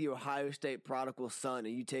 You take the Ohio State prodigal son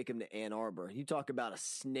and you take him to Ann Arbor. You talk about a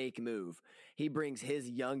snake move. He brings his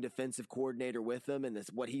young defensive coordinator with him, and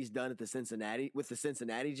that's what he's done at the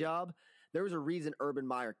Cincinnati job. There was a reason Urban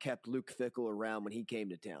Meyer kept Luke Fickell around when he came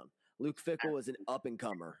to town. Luke Fickell is an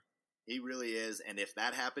up-and-comer. He really is, and if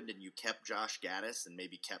that happened and you kept Josh Gaddis and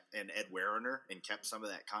maybe kept Ed Werner and kept some of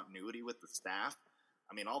that continuity with the staff,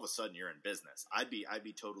 I mean, all of a sudden you're in business. I'd be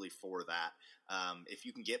totally for that. If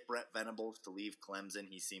you can get Brett Venables to leave Clemson,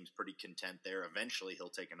 he seems pretty content there. Eventually he'll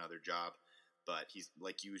take another job, but he's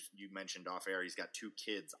like you mentioned off air, he's got 2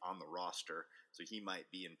 kids on the roster, so he might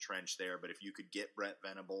be entrenched there. But if you could get Brett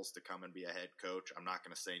Venables to come and be a head coach, I'm not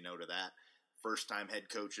going to say no to that. First-time head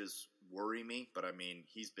coaches worry me, but I mean,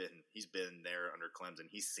 he's been there under Clemson.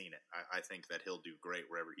 He's seen it. I think that he'll do great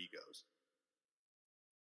wherever he goes.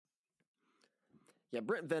 Yeah,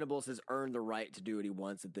 Brent Venables has earned the right to do what he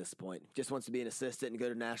wants at this point. Just wants to be an assistant and go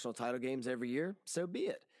to national title games every year, so be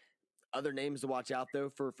it. Other names to watch out, though,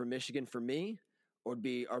 for Michigan for me would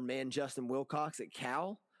be our man Justin Wilcox at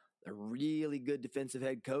Cal, a really good defensive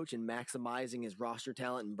head coach and maximizing his roster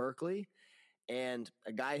talent in Berkeley, and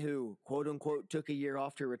a guy who, quote-unquote, took a year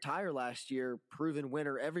off to retire last year, proven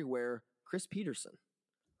winner everywhere, Chris Peterson.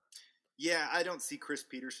 Yeah, I don't see Chris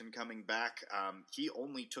Peterson coming back. He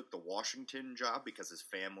only took the Washington job because his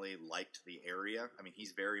family liked the area. I mean,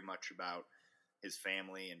 he's very much about his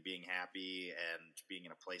family and being happy and being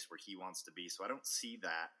in a place where he wants to be. So I don't see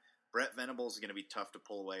that. Brett Venables is going to be tough to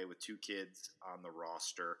pull away with 2 kids on the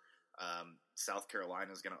roster. South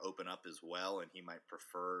Carolina is going to open up as well, and he might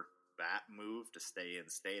prefer that move to stay in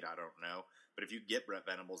state. I don't know. But if you get Brett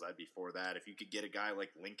Venables, I'd be for that. If you could get a guy like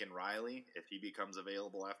Lincoln Riley, if he becomes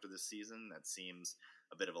available after this season, that seems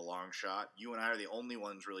a bit of a long shot. You and I are the only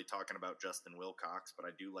ones really talking about Justin Wilcox, but I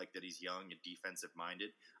do like that he's young and defensive-minded.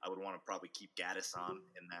 I would want to probably keep Gaddis on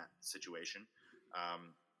in that situation.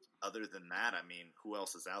 Other than that, I mean, who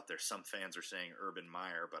else is out there? Some fans are saying Urban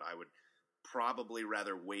Meyer, but I would probably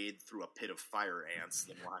rather wade through a pit of fire ants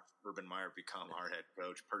than watch Urban Meyer become our head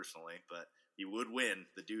coach personally, but he would win.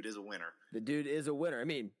 The dude is a winner. The dude is a winner. I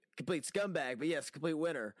mean, complete scumbag, but yes, complete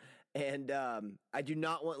winner. And I do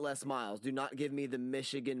not want Les Miles. Do not give me the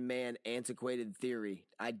Michigan man antiquated theory.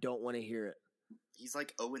 I don't want to hear it. He's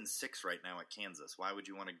like 0-6 right now at Kansas. Why would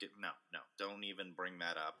you want to get – no, don't even bring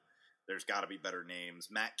that up. There's got to be better names.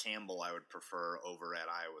 Matt Campbell, I would prefer over at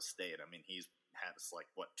Iowa State. I mean, he's had like,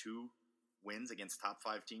 2 wins against top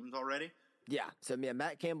 5 teams already? Yeah. So, yeah,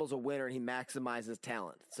 Matt Campbell's a winner, and he maximizes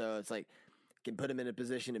talent. So it's like, can put him in a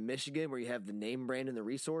position in Michigan where you have the name brand and the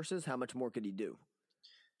resources. How much more could he do?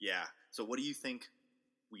 Yeah. So what do you think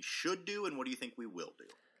we should do, and what do you think we will do?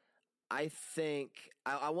 I think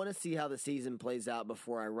I want to see how the season plays out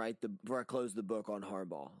before I close the book on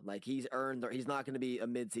Harbaugh. Like, he's not going to be a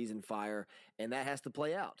midseason fire, and that has to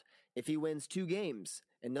play out. If he wins 2 games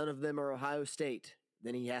and none of them are Ohio State,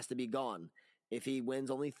 then he has to be gone. If he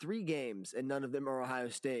wins only 3 games and none of them are Ohio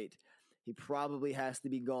State, he probably has to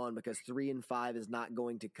be gone, because 3-5 is not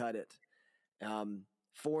going to cut it.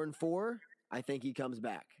 4-4, I think he comes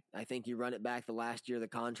back. I think you run it back the last year of the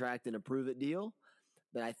contract and a prove-it deal.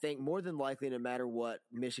 But I think more than likely, no matter what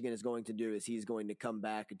Michigan is going to do, is he's going to come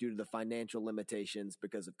back due to the financial limitations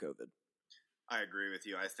because of COVID. I agree with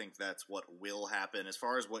you. I think that's what will happen. As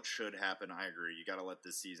far as what should happen, I agree. You got to let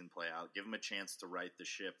this season play out. Give him a chance to right the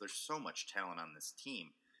ship. There's so much talent on this team.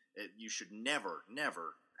 You should never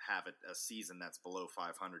have a season that's below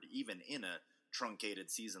 500, even in a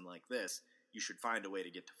truncated season like this. You should find a way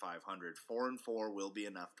to get to 500. 4-4 will be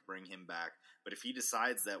enough to bring him back. But if he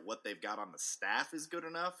decides that what they've got on the staff is good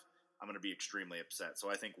enough, I'm going to be extremely upset. So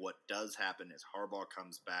I think what does happen is Harbaugh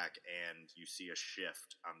comes back and you see a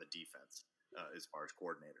shift on the defense as far as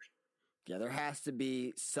coordinators. Yeah, there has to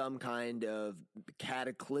be some kind of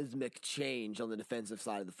cataclysmic change on the defensive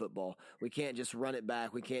side of the football. We can't just run it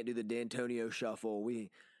back. We can't do the D'Antonio shuffle.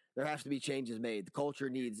 There has to be changes made. The culture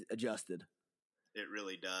needs adjusted. It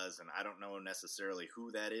really does, and I don't know necessarily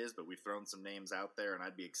who that is, but we've thrown some names out there, and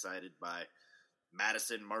I'd be excited by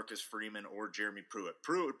Madison, Marcus Freeman, or Jeremy Pruitt.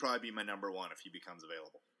 Pruitt would probably be my number 1 if he becomes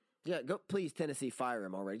available. Yeah, go, please, Tennessee, fire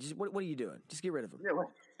him already. Just what are you doing? Just get rid of him. Yeah,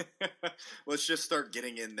 let's just start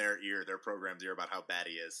getting in their program's ear about how bad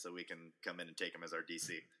he is, so we can come in and take him as our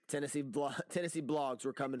DC. Tennessee blogs,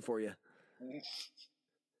 we're coming for you.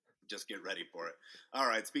 Just get ready for it. All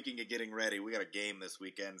right, speaking of getting ready, we got a game this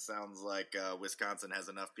weekend. Sounds like Wisconsin has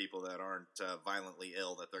enough people that aren't violently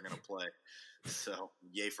ill that they're going to play. So,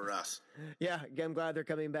 yay for us. Yeah, I'm glad they're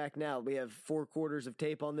coming back now. We have 4 quarters of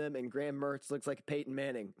tape on them, and Graham Mertz looks like Peyton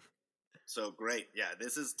Manning. So, great. Yeah,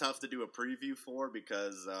 this is tough to do a preview for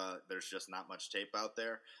because there's just not much tape out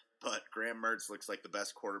there. But Graham Mertz looks like the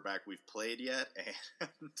best quarterback we've played yet,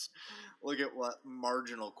 and look at what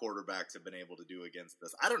marginal quarterbacks have been able to do against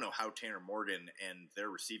us. I don't know how Tanner Morgan and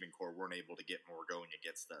their receiving core weren't able to get more going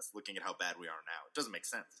against us, looking at how bad we are now. It doesn't make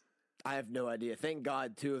sense. I have no idea. Thank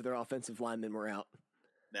God 2 of their offensive linemen were out.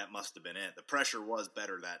 That must have been it. The pressure was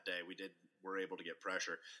better that day. We're able to get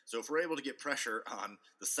pressure. So if we're able to get pressure on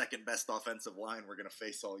the second best offensive line we're going to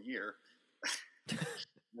face all year,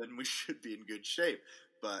 then we should be in good shape.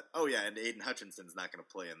 But, oh yeah, and Aiden Hutchinson's not going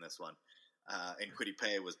to play in this one. And Kwity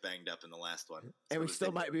Paye was banged up in the last one. And we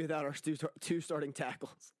still might be without our 2 starting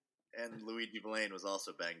tackles. And Luigi Villain was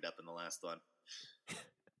also banged up in the last one.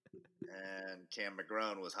 And Cam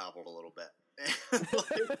McGrone was hobbled a little bit.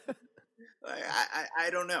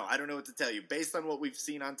 I don't know. I don't know what to tell you. Based on what we've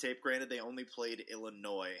seen on tape, granted, they only played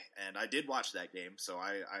Illinois, and I did watch that game, so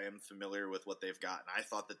I am familiar with what they've got. And I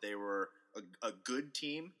thought that they were a good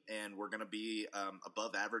team and were going to be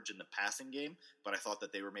above average in the passing game, but I thought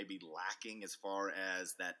that they were maybe lacking as far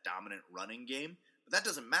as that dominant running game. But that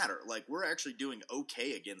doesn't matter. Like, we're actually doing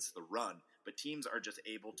okay against the run, but teams are just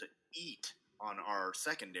able to eat on our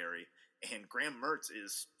secondary. And Graham Mertz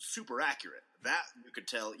is super accurate. That you could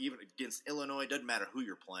tell even against Illinois. Doesn't matter who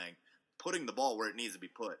you're playing. Putting the ball where it needs to be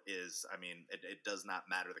put is, it does not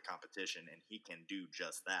matter the competition, and he can do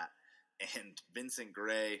just that. And Vincent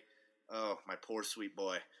Gray, oh, my poor sweet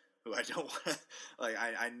boy, who I don't want like.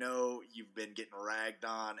 I know you've been getting ragged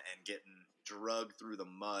on and getting drugged through the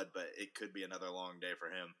mud, but it could be another long day for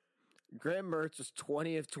him. Graham Mertz was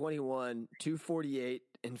 20 of 21, 248,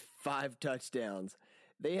 and 5 touchdowns.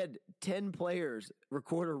 They had 10 players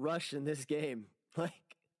record a rush in this game.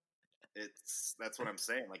 That's what I'm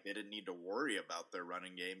saying. Like, they didn't need to worry about their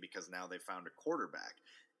running game because now they found a quarterback.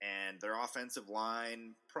 And their offensive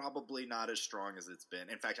line, probably not as strong as it's been.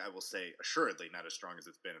 In fact, I will say assuredly not as strong as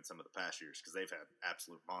it's been in some of the past years because they've had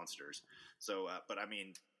absolute monsters. So, but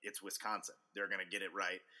it's Wisconsin. They're going to get it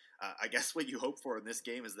right. I guess what you hope for in this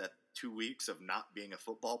game is that 2 weeks of not being a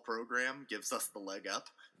football program gives us the leg up.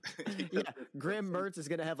 Yeah, Graham Mertz is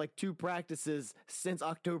going to have 2 practices since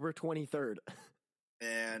October 23rd.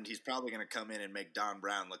 And he's probably going to come in and make Don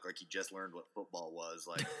Brown look like he just learned what football was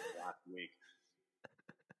last week.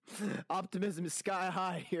 Optimism is sky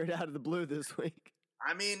high here out of the blue this week.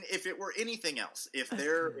 I mean, if it were anything else, if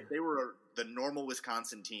they were the normal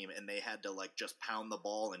Wisconsin team and they had to like just pound the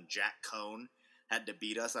ball and Jack Cohn had to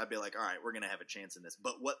beat us, I'd be like, all right, we're gonna have a chance in this.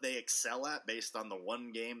 But what they excel at, based on the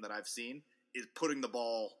one game that I've seen, is putting the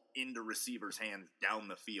ball into receivers' hands down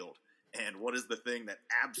the field. And what is the thing that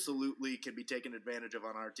absolutely can be taken advantage of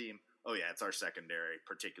on our team? Oh yeah, it's our secondary,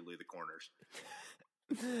 particularly the corners.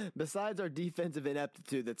 Besides our defensive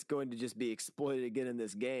ineptitude that's going to just be exploited again in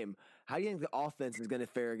this game, how do you think the offense is going to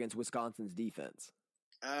fare against Wisconsin's defense?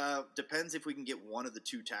 Depends if we can get one of the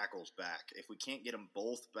two tackles back. If we can't get them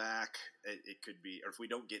both back, it could be, or if we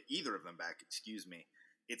don't get either of them back,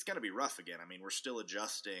 it's going to be rough again. I mean, we're still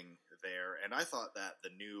adjusting there, and I thought that the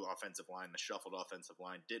new offensive line, the shuffled offensive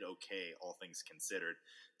line, did okay, all things considered.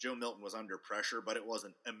 Joe Milton was under pressure, but it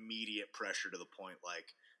wasn't immediate pressure to the point like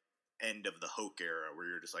end of the Hoke era where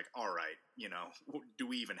you're just like, all right, do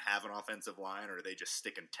we even have an offensive line, or are they just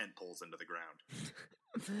sticking tent poles into the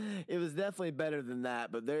ground? It was definitely better than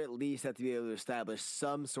that, but they at least have to be able to establish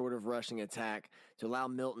some sort of rushing attack to allow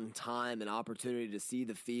Milton time and opportunity to see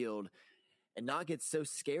the field and not get so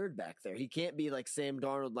scared back there. He can't be like Sam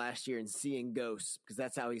Darnold last year and seeing ghosts, because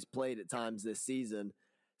that's how he's played at times this season.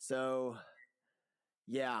 So,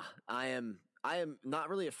 yeah, I am not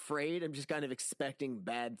really afraid. I'm just kind of expecting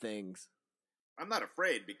bad things. I'm not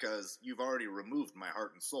afraid because you've already removed my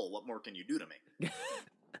heart and soul. What more can you do to me?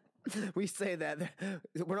 We say that.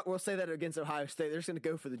 We'll say that against Ohio State. They're just going to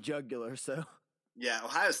go for the jugular, so. Yeah,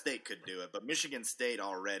 Ohio State could do it, but Michigan State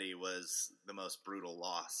already was the most brutal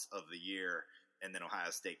loss of the year, and then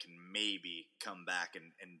Ohio State can maybe come back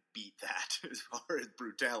and beat that as far as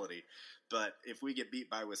brutality. But if we get beat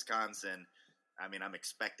by Wisconsin, I mean, I'm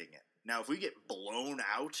expecting it. Now, if we get blown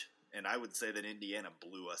out, and I would say that Indiana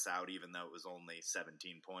blew us out even though it was only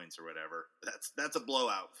 17 points or whatever, that's a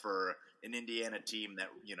blowout for an Indiana team that,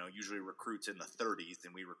 usually recruits in the 30s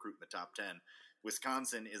and we recruit in the top 10.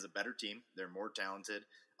 Wisconsin is a better team. They're more talented.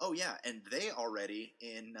 Oh, yeah, and they already,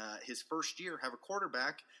 in his first year, have a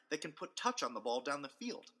quarterback that can put touch on the ball down the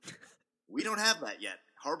field. We don't have that yet.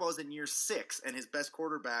 Harbaugh's in year 6, and his best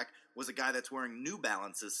quarterback was a guy that's wearing New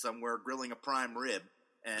Balances somewhere, grilling a prime rib,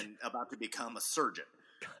 and about to become a surgeon.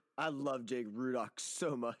 I love Jake Rudock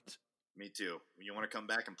so much. Me too. You want to come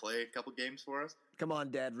back and play a couple games for us? Come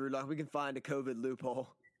on, Dad Rudock. We can find a COVID loophole.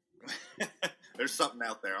 There's something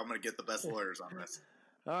out there. I'm going to get the best lawyers on this.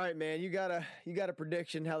 All right, man. You got a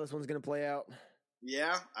prediction how this one's going to play out?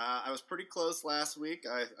 Yeah, I was pretty close last week.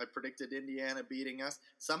 I predicted Indiana beating us.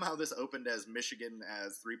 Somehow this opened as Michigan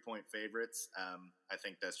as 3-point favorites. I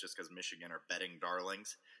think that's just because Michigan are betting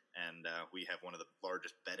darlings, and we have one of the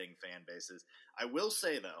largest betting fan bases. I will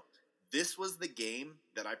say, though, this was the game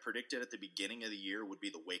that I predicted at the beginning of the year would be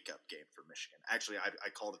the wake-up game for Michigan. Actually, I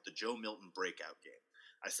called it the Joe Milton breakout game.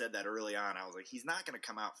 I said that early on. I was like, he's not going to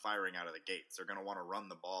come out firing out of the gates. They're going to want to run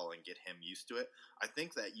the ball and get him used to it. I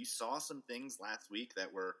think that you saw some things last week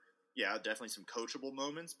that were, yeah, definitely some coachable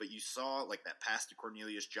moments, but you saw like that pass to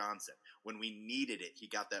Cornelius Johnson. When we needed it, he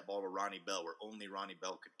got that ball to Ronnie Bell where only Ronnie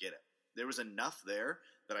Bell could get it. There was enough there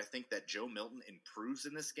that I think that Joe Milton improves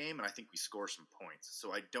in this game, and I think we score some points.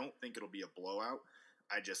 So I don't think it'll be a blowout.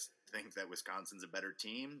 I just think that Wisconsin's a better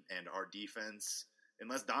team, and our defense,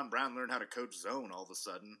 unless Don Brown learned how to coach zone all of a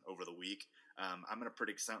sudden over the week, I'm going to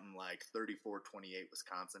predict something like 34-28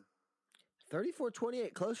 Wisconsin.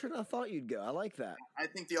 34-28, closer than I thought you'd go. I like that. I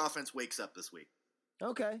think the offense wakes up this week.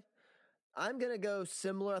 Okay. I'm going to go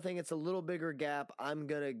similar. I think it's a little bigger gap. I'm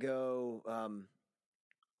going to go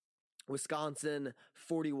Wisconsin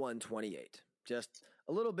 41-28. Just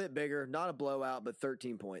a little bit bigger, not a blowout, but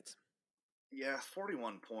 13 points. Yeah,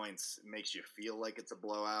 41 points makes you feel like it's a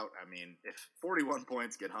blowout. I mean, if 41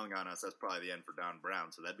 points get hung on us, that's probably the end for Don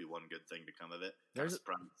Brown, so that'd be one good thing to come of it. There's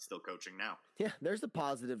probably still coaching now. Yeah, there's the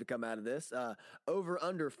positive to come out of this. Over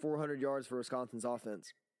under 400 yards for Wisconsin's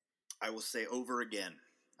offense. I will say over again.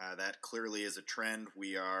 That clearly is a trend.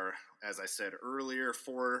 We are, as I said earlier,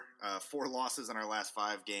 four losses in our last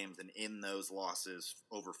 5 games, and in those losses,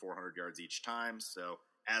 over 400 yards each time. So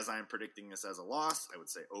as I'm predicting this as a loss, I would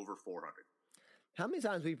say over 400. How many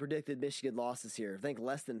times we predicted Michigan losses here? I think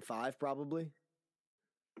less than 5, probably.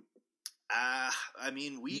 I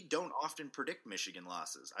mean, we don't often predict Michigan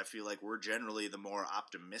losses. I feel like we're generally the more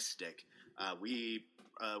optimistic. We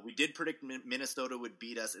did predict Minnesota would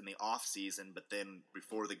beat us in the off season, but then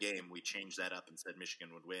before the game, we changed that up and said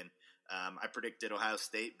Michigan would win. I predicted Ohio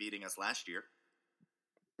State beating us last year.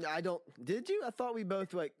 Did you? I thought we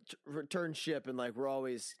both returned ship and we're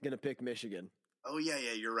always going to pick Michigan. Oh, yeah,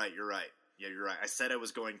 you're right. Yeah, you're right. I said I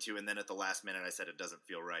was going to, and then at the last minute, I said it doesn't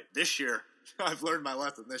feel right. This year, I've learned my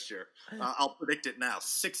lesson this year. I'll predict it now,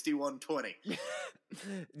 61-20.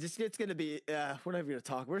 It's going to be, we're not even going to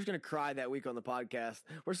talk. We're just going to cry that week on the podcast.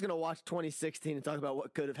 We're just going to watch 2016 and talk about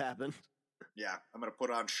what could have happened. Yeah, I'm going to put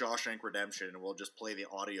on Shawshank Redemption, and we'll just play the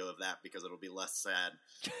audio of that because it'll be less sad.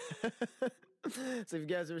 So if you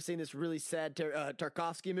guys ever seen this really sad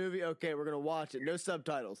Tarkovsky movie, okay, we're going to watch it. No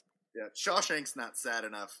subtitles. Yeah, Shawshank's not sad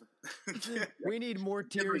enough. We need more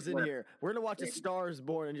tears in here. We're going to watch A Star is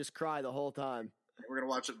Born and just cry the whole time. We're going to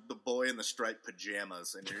watch The Boy in the Striped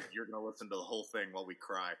Pajamas, and you're going to listen to the whole thing while we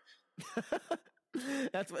cry.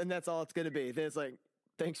 That's all it's going to be. Then it's like,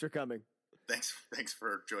 thanks for coming. Thanks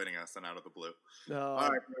for joining us on Out of the Blue. All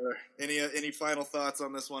right, brother. Any final thoughts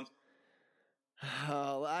on this one?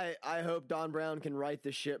 I hope Don Brown can right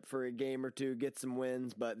the ship for a game or two, get some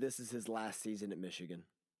wins, but this is his last season at Michigan.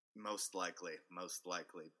 Most likely.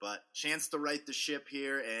 But chance to right the ship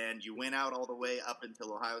here, and you win out all the way up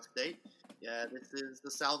until Ohio State. Yeah, this is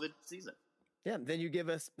the salvage season. Yeah, then you give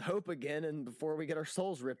us hope again, and before we get our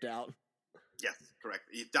souls ripped out. Yes, correct.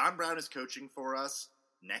 If Don Brown is coaching for us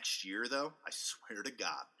next year, though, I swear to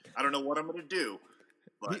God, I don't know what I'm going to do,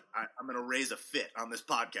 but I'm going to raise a fit on this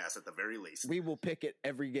podcast at the very least. We will pick it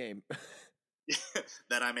every game.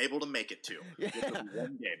 That I'm able to make it to. Yeah.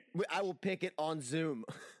 One game. I will pick it on Zoom.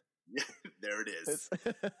 There it is.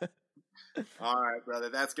 All right, brother.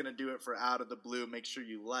 That's going to do it for Out of the Blue. Make sure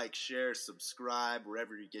you like, share, subscribe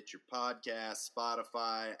wherever you get your podcasts,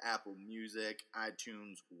 Spotify, Apple Music,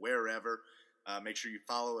 iTunes, wherever. Make sure you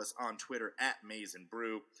follow us on Twitter at Maize and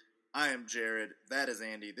Brew. I am Jared. That is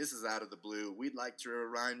Andy. This is Out of the Blue. We'd like to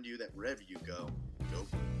remind you that wherever you go, go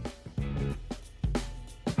blue.